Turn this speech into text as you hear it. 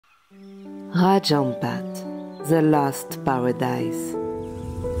Raja Ampat, the last paradise.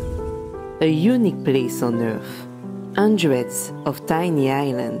 A unique place on earth, hundreds of tiny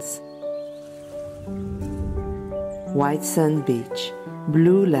islands. White sand beach,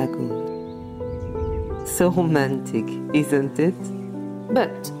 blue lagoon. So romantic, isn't it?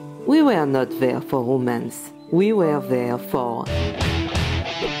 But we were not there for romance, we were there for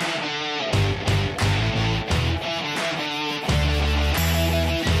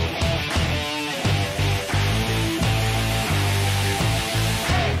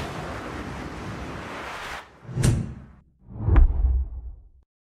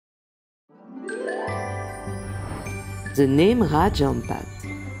the name Raja Ampat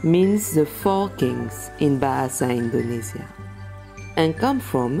means the four kings in Bahasa Indonesia and come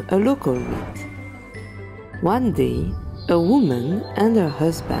from a local myth. One day, a woman and her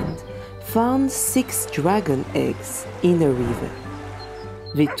husband found 6 dragon eggs in a river.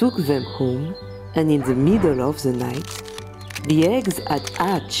 They took them home, and in the middle of the night, the eggs had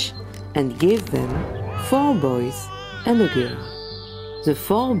hatched and gave them 4 boys and a girl. The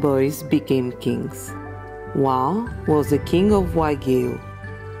 4 boys became kings. Wa was the king of Wageo.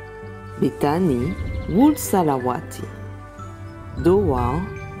 Betani ruled Salawati. Dowa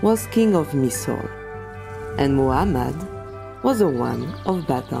was king of Misol. And Muhammad was the one of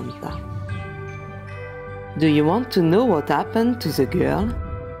Batanta. Do you want to know what happened to the girl?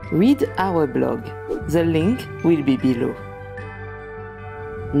 Read our blog. The link will be below.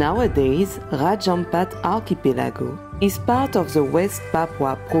 Nowadays, Raja Ampat archipelago is part of the West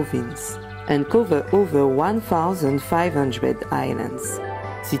Papua province and covers over 1,500 islands.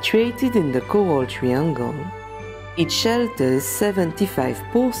 Situated in the Coral Triangle, it shelters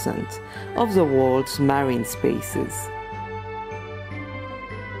 75% of the world's marine spaces.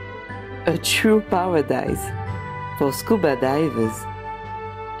 A true paradise for scuba divers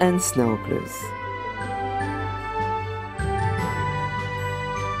and snorkelers.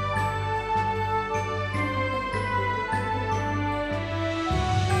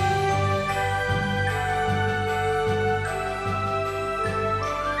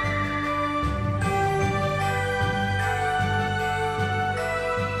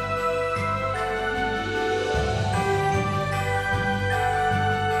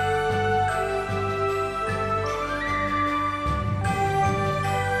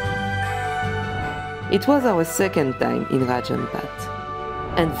 It was our second time in Raja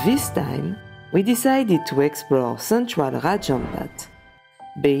Ampat, and this time we decided to explore Central Raja Ampat,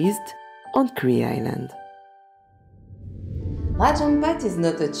 based on Kri Island. Raja Ampat is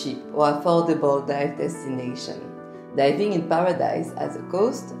not a cheap or affordable dive destination. Diving in paradise as a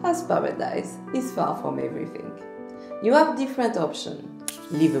coast as paradise is far from everything. You have different options: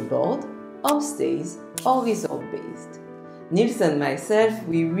 live aboard, homestays, or resort-based. Niels and myself,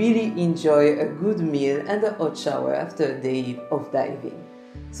 we really enjoy a good meal and a hot shower after a day of diving.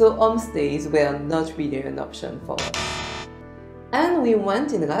 So homestays were not really an option for us. And we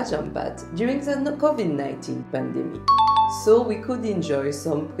went in Raja Ampat during the COVID-19 pandemic, so we could enjoy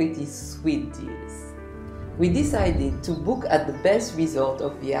some pretty sweet deals. We decided to book at the best resort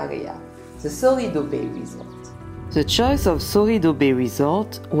of the area, the Sorido Bay Resort. The choice of Sorido Bay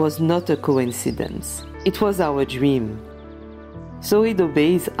Resort was not a coincidence. It was our dream. Sorido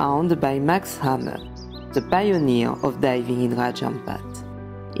Bay is owned by Max Hammer, the pioneer of diving in Raja Ampat.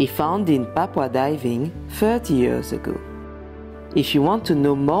 He founded Papua Diving 30 years ago. If you want to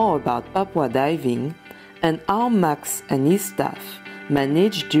know more about Papua Diving and how Max and his staff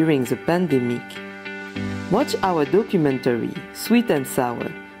managed during the pandemic, watch our documentary Sweet and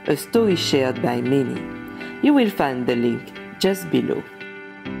Sour, a story shared by many. You will find the link just below.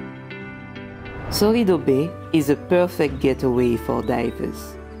 Sorido Bay is a perfect getaway for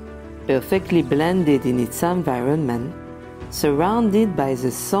divers. Perfectly blended in its environment, surrounded by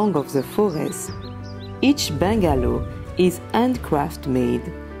the song of the forest, each bungalow is handcraft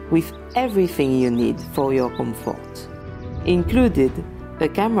made with everything you need for your comfort, included a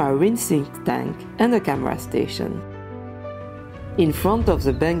camera rinsing tank and a camera station. In front of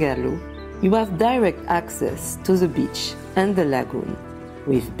the bungalow, you have direct access to the beach and the lagoon,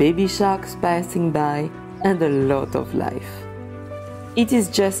 with baby sharks passing by and a lot of life. It is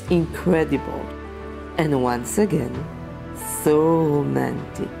just incredible, and once again, so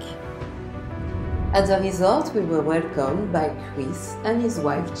romantic. At the resort, we were welcomed by Chris and his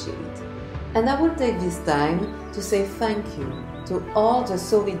wife Jade, and I will take this time to say thank you to all the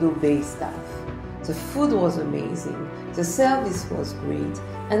Sorido Bay staff. The food was amazing, the service was great,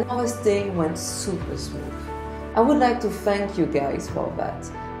 and our stay went super smooth. I would like to thank you guys for that,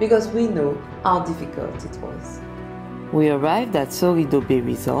 because we know how difficult it was. We arrived at Sorido Bay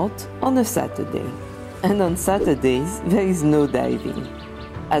Resort on a Saturday. And on Saturdays, there is no diving,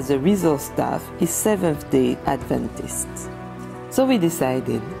 as the resort staff is Seventh-day Adventists. So we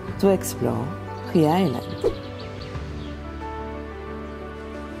decided to explore Kri Island.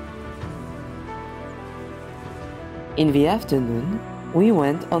 In the afternoon, we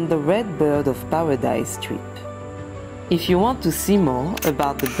went on the Red Bird of Paradise trip. If you want to see more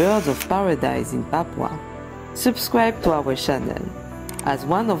about the birds of paradise in Papua, subscribe to our channel, as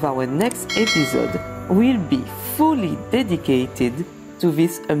one of our next episodes will be fully dedicated to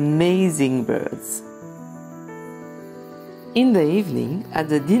these amazing birds. In the evening, at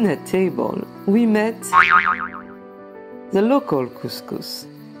the dinner table, we met the local couscous,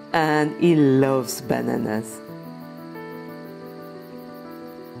 and he loves bananas.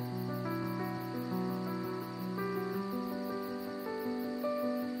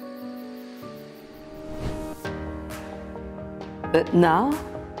 But now,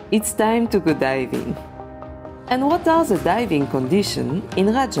 it's time to go diving. And what are the diving conditions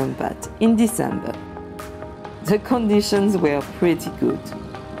in Raja Ampat in December? The conditions were pretty good.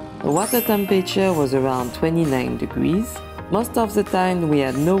 The water temperature was around 29 degrees. Most of the time we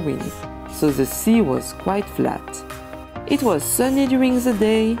had no wind, so the sea was quite flat. It was sunny during the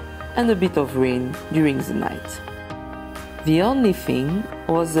day and a bit of rain during the night. The only thing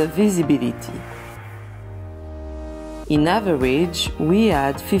was the visibility. In average, we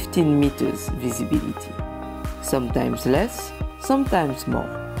had 15 meters visibility. Sometimes less, sometimes more.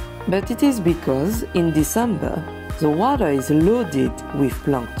 But it is because in December, the water is loaded with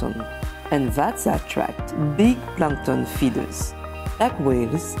plankton, and that attracts big plankton feeders, like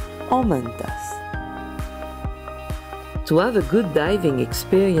whales or mantas. To have a good diving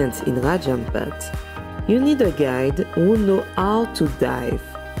experience in Raja Ampat, you need a guide who knows how to dive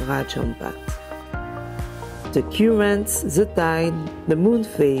Raja Ampat. The currents, the tide, the moon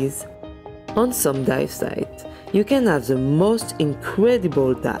phase. On some dive sites, you can have the most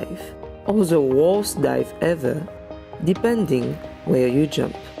incredible dive or the worst dive ever, depending where you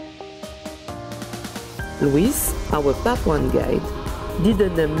jump. Luis, our Papuan guide, did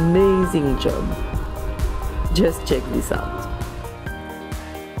an amazing job. Just check this out.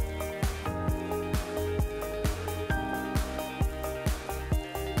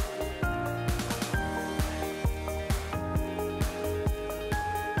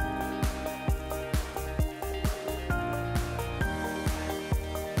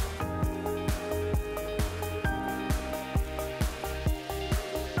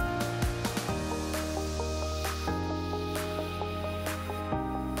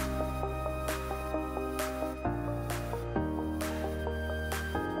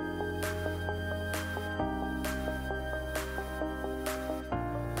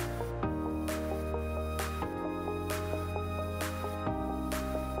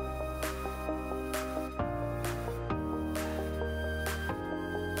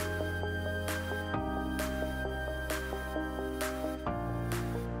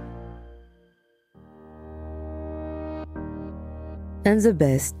 And the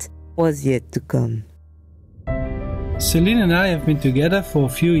best was yet to come. Celine and I have been together for a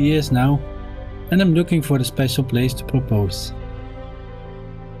few years now, and I'm looking for the special place to propose.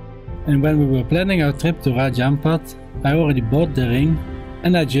 And when we were planning our trip to Raja Ampat, I already bought the ring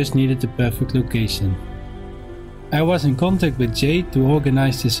and I just needed the perfect location. I was in contact with Jade to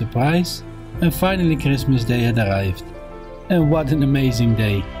organize the surprise, and finally Christmas Day had arrived. And what an amazing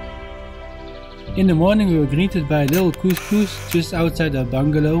day! In the morning we were greeted by a little couscous just outside our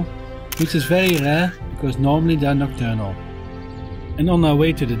bungalow, which is very rare because normally they are nocturnal. And on our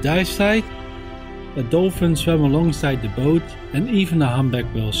way to the dive site, a dolphin swam alongside the boat and even a humpback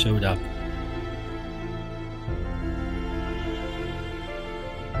whale showed up.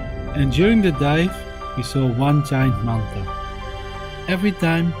 And during the dive we saw one giant manta. Every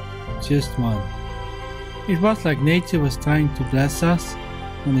time, just one. It was like nature was trying to bless us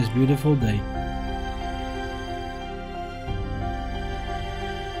on this beautiful day.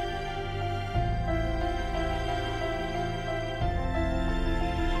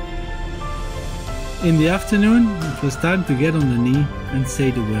 In the afternoon, it was time to get on the knee and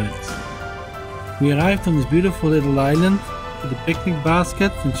say the words. We arrived on this beautiful little island with a picnic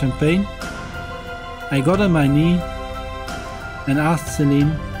basket and champagne. I got on my knee and asked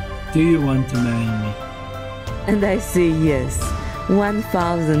Celine, "Do you want to marry me?" And I say yes,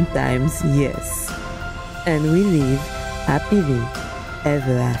 1000 times yes. And we live happily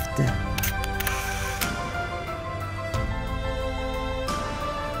ever after.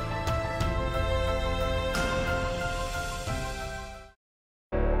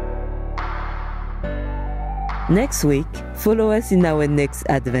 Next week, follow us in our next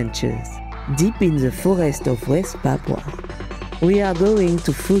adventures, deep in the forest of West Papua. We are going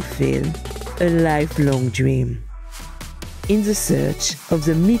to fulfill a lifelong dream, in the search of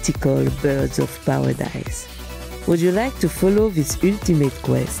the mythical birds of paradise. Would you like to follow this ultimate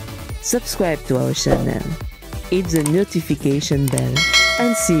quest? Subscribe to our channel, hit the notification bell,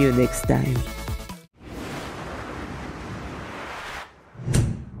 and see you next time.